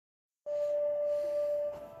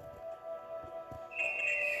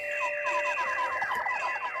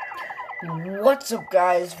What's up,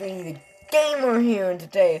 guys? Vinny the Gamer here, and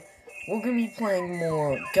today we're gonna be playing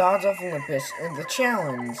more Gods of Olympus. And the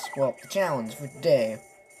challenge for today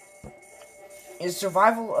is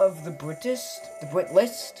survival of the Brit list, the Brit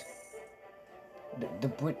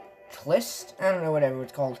list. I don't know, whatever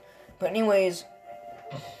it's called. But anyways,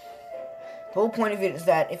 the whole point of it is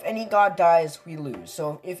that if any god dies, we lose.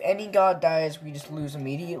 So if any god dies, we just lose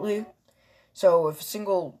immediately. So if it's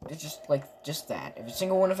just that. If a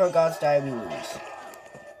single one of our gods die, we lose.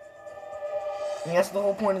 And that's the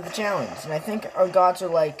whole point of the challenge. And I think our gods are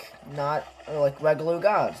like regular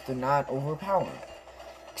gods. They're not overpowered.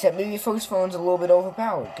 Except maybe First Phone's a little bit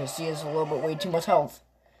overpowered, because he has a little bit way too much health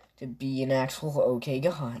to be an actual okay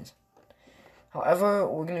god. However,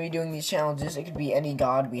 we're going to be doing these challenges. It could be any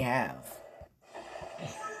god we have.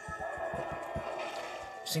 If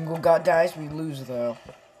a single god dies, we lose though.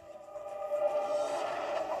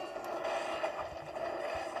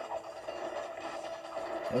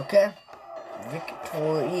 Okay.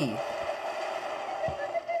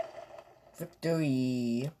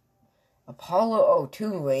 Victory. Apollo. Oh,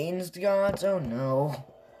 two rains gods? Oh no.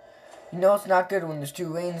 You know it's not good when there's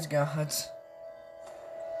two rains gods.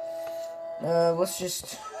 Let's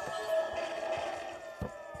just...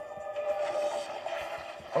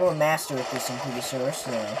 I'm a master at this, I'm pretty sure,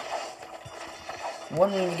 so...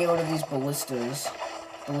 One, we need to get rid of these ballistas.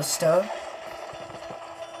 Ballista.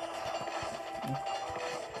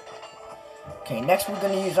 Okay, next we're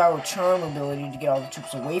going to use our charm ability to get all the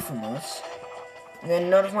troops away from us. And then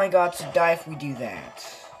none of my gods should die if we do that.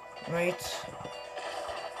 Right?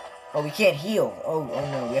 Oh, we can't heal. Oh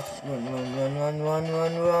no, we have to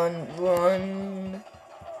run.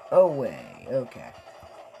 Away. Okay.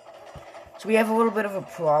 So we have a little bit of a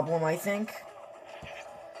problem, I think.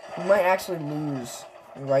 We might actually lose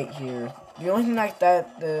right here. The only thing like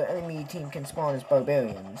that the enemy team can spawn is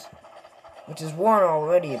barbarians. Which is one,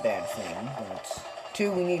 already a bad thing, but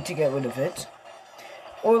two, we need to get rid of it.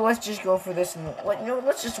 Or let's just go for this and,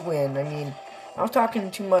 let's just win. I mean, I was talking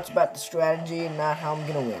too much about the strategy and not how I'm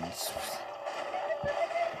gonna win.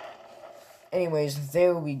 Anyways,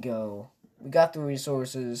 there we go. We got the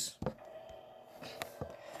resources.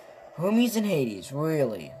 Hermes and Hades,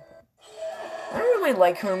 really. I don't really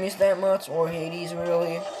like Hermes that much, or Hades,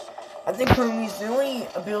 really. I think Hermes, the only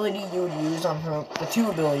ability you would use on her, the two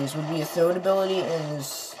abilities, would be his third ability and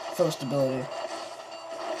his first ability.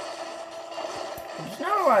 There's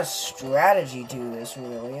not a lot of strategy to this,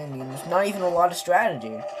 really. I mean, there's not even a lot of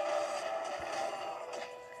strategy.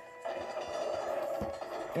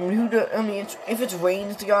 I mean, if it's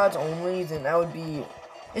ranged gods only, then that would be...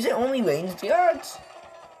 Is it only ranged gods?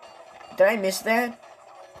 Did I miss that?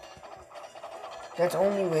 That's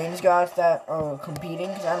only ranged gods that are competing?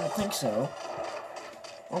 Because I don't think so.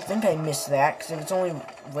 I don't think I missed that, because if it's only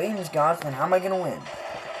ranged gods, then how am I going to win?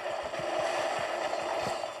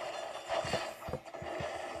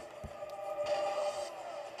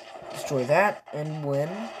 Destroy that, and win.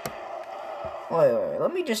 Wait,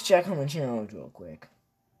 let me just check on the challenge real quick.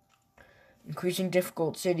 Increasing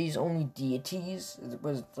difficult cities, only deities?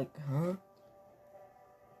 Was it like, huh?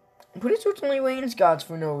 I'm pretty sure it's only ranged gods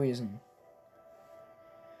for no reason.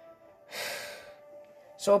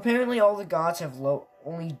 So apparently all the gods have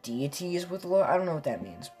only deities with low. I don't know what that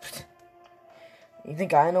means. You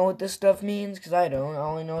think I know what this stuff means? Because I don't.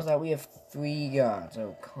 All I know is that we have 3 gods.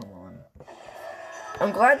 Oh, come on.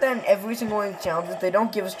 I'm glad that in every single one of the challenges, they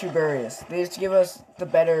don't give us Tiberius. They just give us the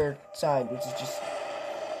better side, which is just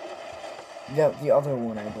the other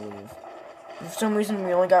one, I believe. For some reason,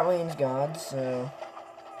 we only got ranged gods, so...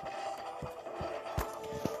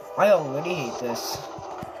 I already hate this.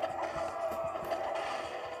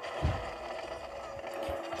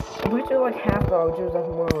 I'm pretty sure like half the archers have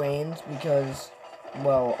more range because,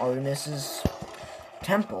 well, Artemis's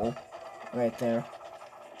temple right there.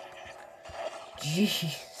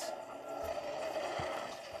 Jeez.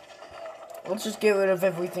 Let's just get rid of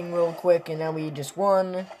everything real quick, and now we just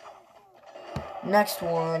won. Next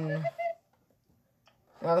one.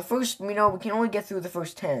 Now the first, we can only get through the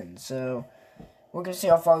first 10, so we're gonna see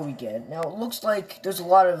how far we get. Now it looks like there's a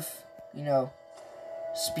lot of,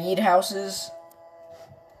 speed houses.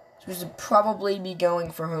 So we should probably be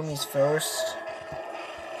going for Hermes first.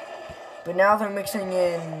 But now they're mixing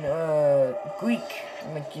in, Greek,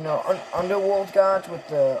 underworld gods with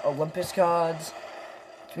the Olympus gods.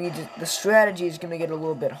 So the strategy is gonna get a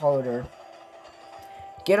little bit harder.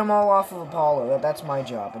 Get them all off of Apollo. That's my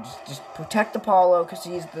job. And just protect Apollo, because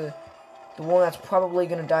he's the one that's probably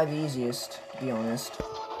gonna die the easiest, to be honest.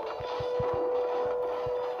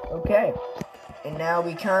 Okay. And now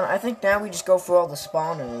I think now we just go for all the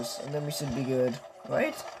spawners, and then we should be good,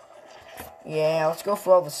 right? Yeah, let's go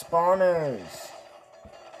for all the spawners.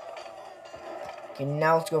 Okay,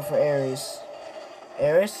 now let's go for Ares.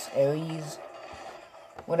 Ares?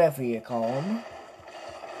 Whatever you call them.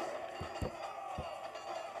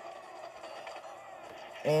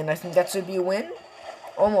 And I think that should be a win.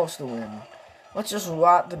 Almost a win. Let's just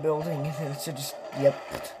rot the building and then it should just, yep.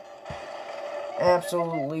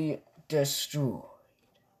 Absolutely destroyed.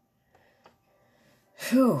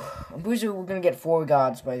 Phew. I'm pretty sure we're gonna get 4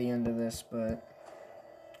 gods by the end of this, but...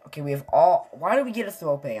 Okay, we have all... Why do we get a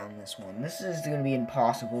throw pay on this one? This is gonna be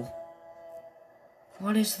impossible.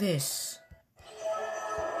 What is this?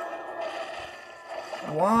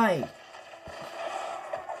 Why?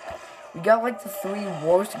 We got like the 3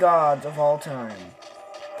 worst gods of all time.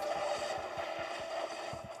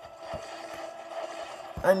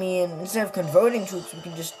 I mean, instead of converting troops, we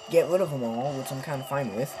can just get rid of them all, which I'm kind of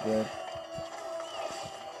fine with, but...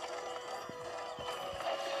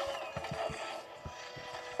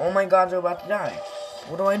 All my gods are about to die.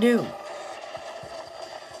 What do I do?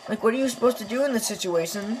 Like, what are you supposed to do in this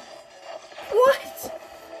situation? What?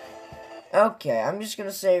 Okay, I'm just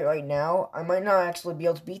gonna say right now, I might not actually be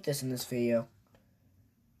able to beat this in this video.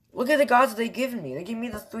 Look at the gods they given me. They give me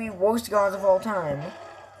the 3 worst gods of all time.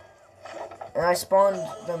 And I spawned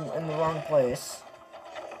them in the wrong place.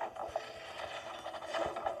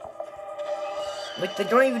 Like, they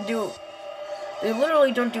don't even do... They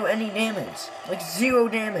literally don't do any damage. Like, 0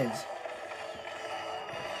 damage.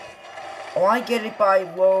 Oh, I get it by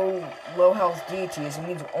low health deities. It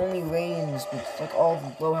means only range. It's like all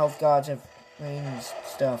the low health gods have range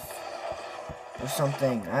stuff. Or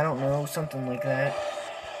something. I don't know. Something like that.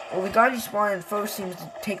 Well, the god you spawn in first seems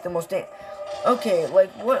to take the most damage. Okay, like,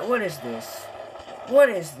 what is this? What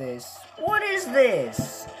is this? What is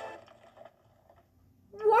this?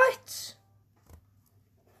 What?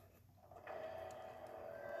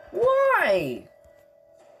 Why?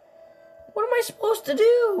 What am I supposed to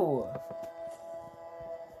do?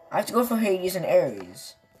 I have to go for Hades and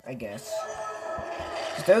Ares, I guess.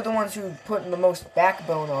 Because they're the ones who put the most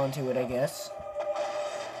backbone onto it, I guess.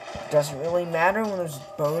 Doesn't really matter when there's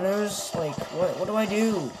boners. Like, what do I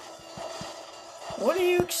do? What do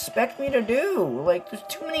you expect me to do? Like, there's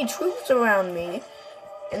too many troops around me.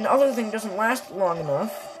 And the other thing doesn't last long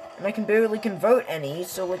enough. And I can barely convert any,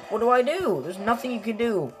 so, like, what do I do? There's nothing you can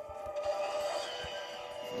do.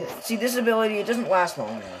 See, this ability, it doesn't last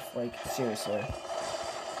long enough. Like, seriously.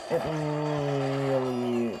 It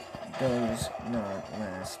really does not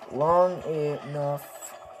last long enough.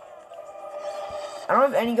 I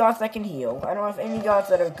don't have any gods that can heal. I don't have any gods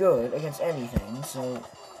that are good against anything, so...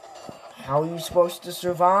 How are you supposed to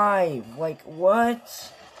survive? Like,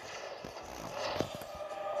 what?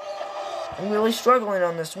 I'm really struggling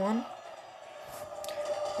on this one.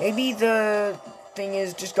 Maybe the thing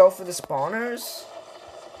is just go for the spawners?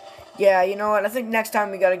 Yeah, you know what? I think next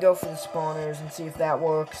time we gotta go for the spawners and see if that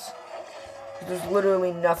works. There's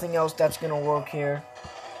literally nothing else that's gonna work here.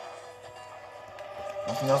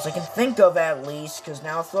 Nothing else I can think of, at least, because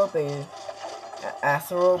now Athrop,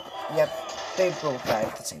 yep, they both died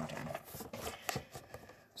at the same time.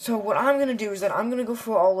 So what I'm gonna do is that I'm gonna go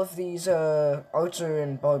for all of these archer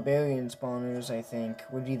and barbarian spawners. I think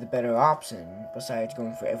would be the better option besides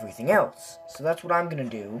going for everything else. So that's what I'm gonna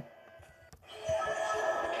do.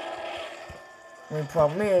 The only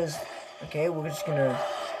problem is, okay, we're just gonna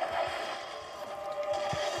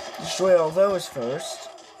destroy all those first.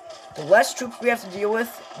 The less troops we have to deal with,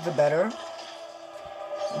 the better.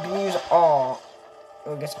 We can use awe,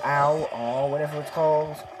 or I guess awe, whatever it's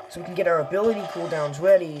called. So we can get our ability cooldowns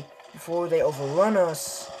ready before they overrun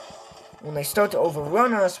us. When they start to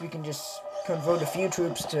overrun us, we can just convert a few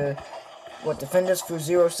troops to, what, defend us for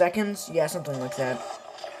 0 seconds? Yeah, something like that.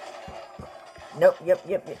 Nope,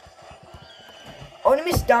 yep.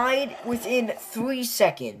 Olympus died within 3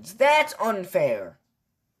 seconds. That's unfair.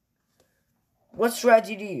 What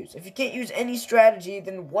strategy do you use? If you can't use any strategy,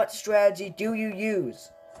 then what strategy do you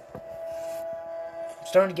use? I'm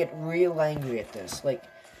starting to get real angry at this. Like,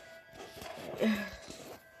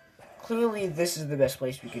 clearly this is the best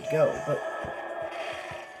place we could go, but...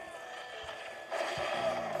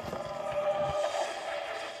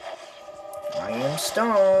 I am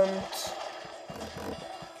stumped.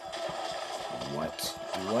 What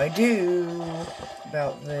do I do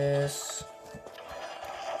about this?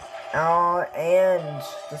 And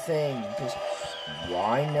the thing, because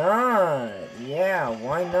why not? Yeah,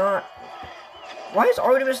 why not? Why does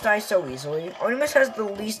Artemis die so easily? Artemis has the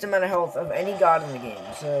least amount of health of any god in the game,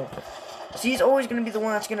 so she's always going to be the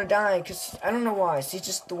one that's going to die, because I don't know why. She's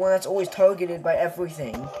just the one that's always targeted by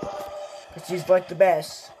everything, because she's like the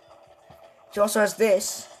best. She also has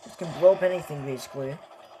this. It can blow up anything, basically.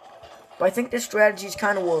 But I think this strategy is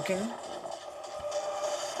kind of working.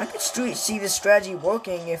 I could see this strategy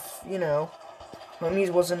working if, you know,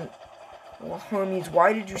 Hermes wasn't... Well, Hermes,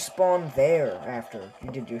 why did you spawn there after you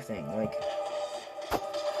did your thing? Like,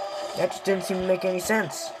 that just didn't seem to make any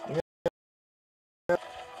sense, you know?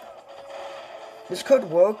 This could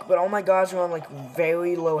work, but all my gods are on, like,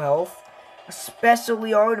 very low health.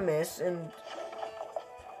 Especially Artemis, and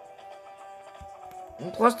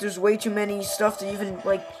plus there's way too many stuff to even,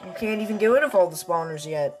 like, you can't even get rid of all the spawners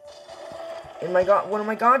yet. And my god, one of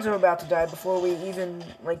my gods are about to die before we even,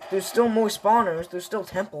 like, there's still more spawners, there's still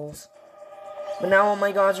temples. But now all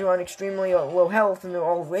my gods are on extremely low health, and they're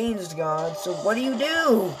all ranged gods, so what do you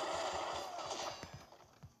do?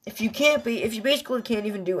 If you basically can't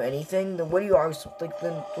even do anything, then what are you,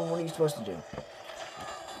 then what are you supposed to do?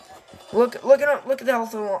 Look at the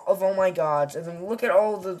health of all my gods, and then look at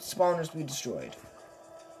all the spawners we destroyed.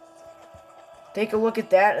 Take a look at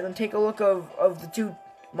that, and then take a look of the 2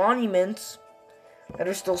 monuments that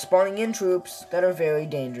are still spawning in troops that are very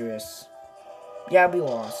dangerous. Yeah, we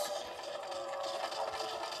lost.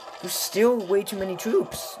 There's still way too many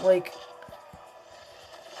troops. Like,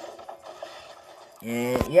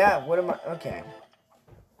 yeah, what am I? Okay.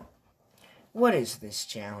 What is this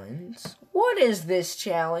challenge? What is this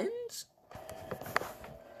challenge?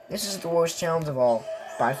 This is the worst challenge of all,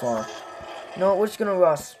 by far. No, we're just gonna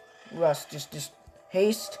rust. Just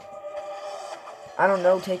haste. I don't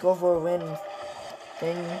know, take over a random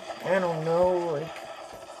thing. I don't know, like...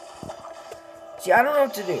 See, I don't know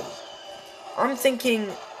what to do. I'm thinking,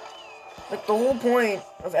 like, the whole point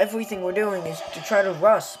of everything we're doing is to try to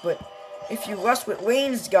rust, but if you rust with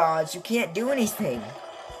ranged gods, you can't do anything.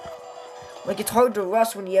 Like, it's hard to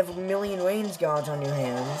rust when you have a million ranged gods on your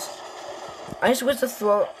hands. I just wish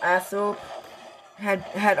the Athrop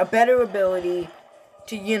had a better ability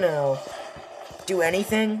to, you know, do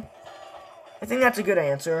anything. I think that's a good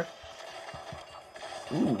answer.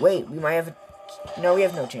 Ooh, wait, we might have... No, we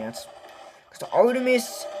have no chance. Because the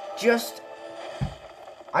Artemis just...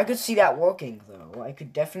 I could see that working, though. I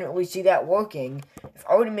could definitely see that working if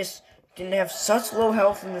Artemis didn't have such low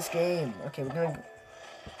health in this game. Okay, we're gonna...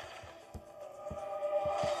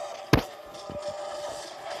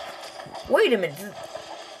 Wait a minute.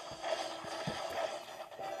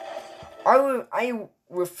 I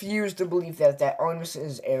refuse to believe that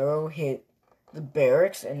Artemis' arrow hit the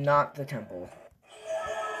barracks and not the temple.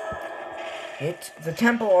 Hit the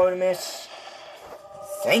temple, Artemis.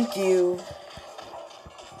 Thank you.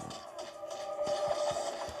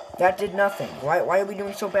 That did nothing. Why are we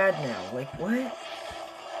doing so bad now? Like, what?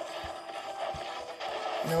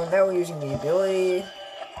 No, now we're using the ability.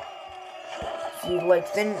 See,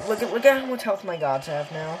 like, then look at how much health my gods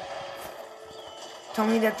have now. Tell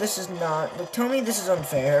me that this is not, like, tell me this is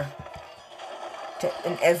unfair.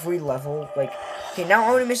 In every level, like, okay,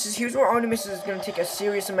 now here's where Artemis is gonna take a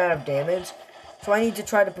serious amount of damage. So I need to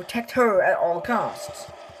try to protect her at all costs.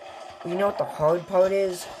 But you know what the hard part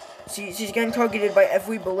is? She's getting targeted by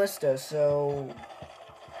every ballista, so...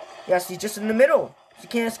 Yeah, she's just in the middle. She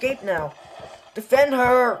can't escape now. Defend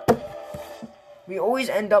her! We always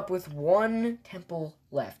end up with 1 temple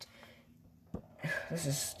left. This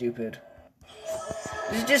is stupid.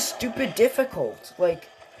 This is just stupid difficult. Like,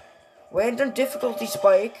 random difficulty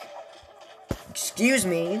spike. Excuse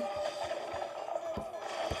me.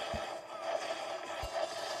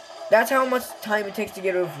 That's how much time it takes to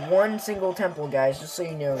get rid of 1 single temple, guys, just so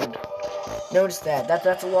you know. Notice that.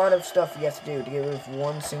 That's a lot of stuff you have to do to get rid of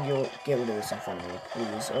 1 single... Get rid of this in front of me,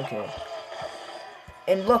 please. Okay.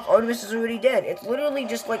 And look, Artemis is already dead. It's literally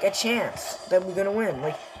just like a chance that we're gonna win.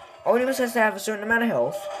 Like, Artemis has to have a certain amount of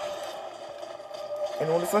health in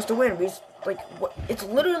order for us to win. It's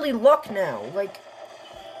literally luck now. Like,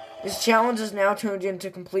 this challenge is now turned into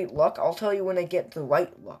complete luck. I'll tell you when I get the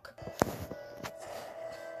right luck.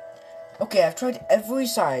 Okay, I've tried every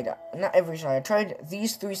side. Not every side. I tried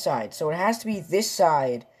these 3 sides. So it has to be this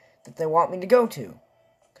side that they want me to go to.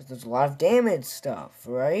 Because there's a lot of damage stuff,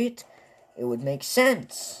 right? It would make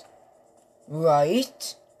sense.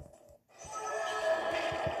 Right?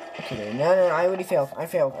 Okay, no, I already failed. I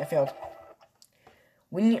failed. I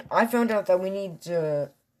found out that we need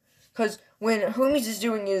to... Because when Hermes is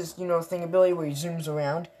doing his, thing ability where he zooms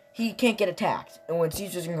around, he can't get attacked. And when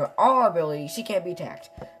she's using her awe ability, she can't be attacked.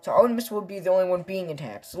 So Artemis will be the only one being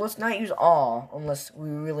attacked. So let's not use awe unless we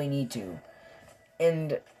really need to.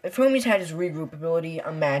 And if Hermes had his regroup ability,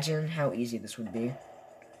 imagine how easy this would be.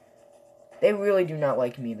 They really do not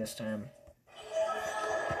like me this time.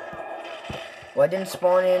 Well, I didn't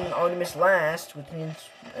spawn in Artemis last, which means,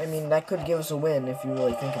 that could give us a win if you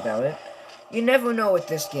really think about it. You never know with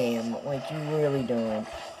this game. Like, you really don't.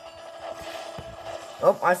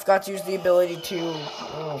 Oh, I forgot to use the ability to...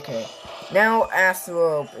 Okay. Now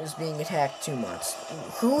Athrope is being attacked too much.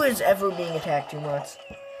 Who is ever being attacked too much?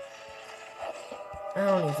 I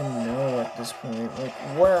don't even know at this point. Like,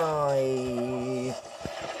 why?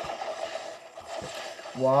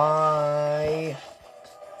 Why?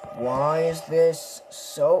 Why is this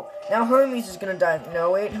so... Now Hermes is gonna die.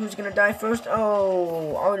 No, wait, who's gonna die first?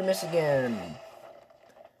 Oh, Artemis again.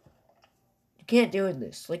 You can't do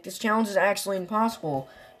this. Like, this challenge is actually impossible.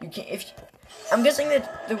 You can't... I'm guessing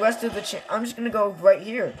that the rest of the... I'm just gonna go right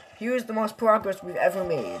here. Here is the most progress we've ever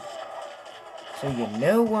made. So you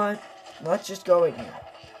know what? Let's just go right here.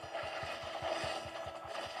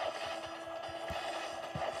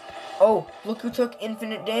 Oh, look who took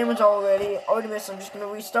infinite damage already. Artemis, I'm just gonna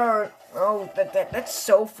restart. Oh, that's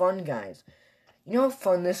so fun, guys. You know how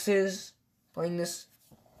fun this is? Playing this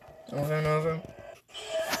over and over.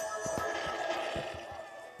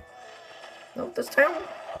 No, this time,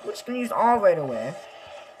 we're just gonna use all right away.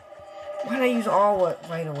 Why did I use all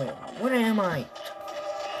right away? What am I?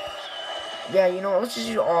 Yeah, you know what, let's just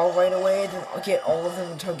use all right away, then I'll get all of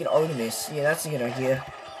them and target Artemis. Yeah, that's a good idea.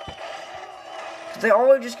 They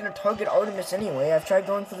all are just gonna target Artemis anyway. I've tried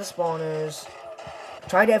going for the spawners.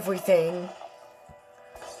 Tried everything.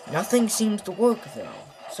 Nothing seems to work, though.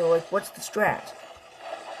 So, like, what's the strat?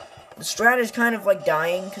 The strat is kind of like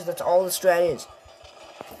dying, because that's all the strat is.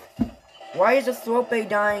 Why is Athrope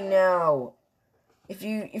dying now? If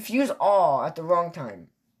you use awe at the wrong time.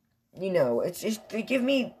 You know, it's just, they give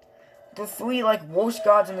me the 3, like, worst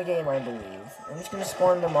gods in the game, I believe. I'm just gonna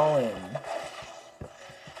spawn them all in.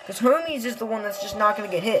 Because Hermes is the one that's just not going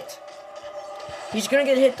to get hit. He's going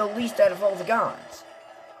to get hit the least out of all the gods.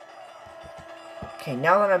 Okay,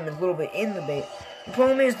 now that I'm a little bit in the bait. The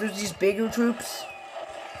problem is, there's these bigger troops.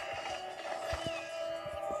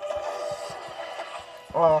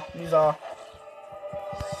 Oh, use awe.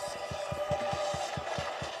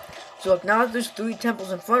 So look, now that there's 3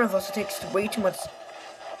 temples in front of us, it takes way too much...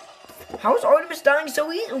 How is Artemis dying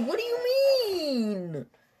so easy? What do you mean?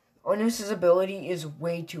 Artemis' ability is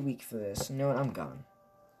way too weak for this. You know what? I'm gone.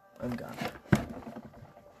 I'm gone.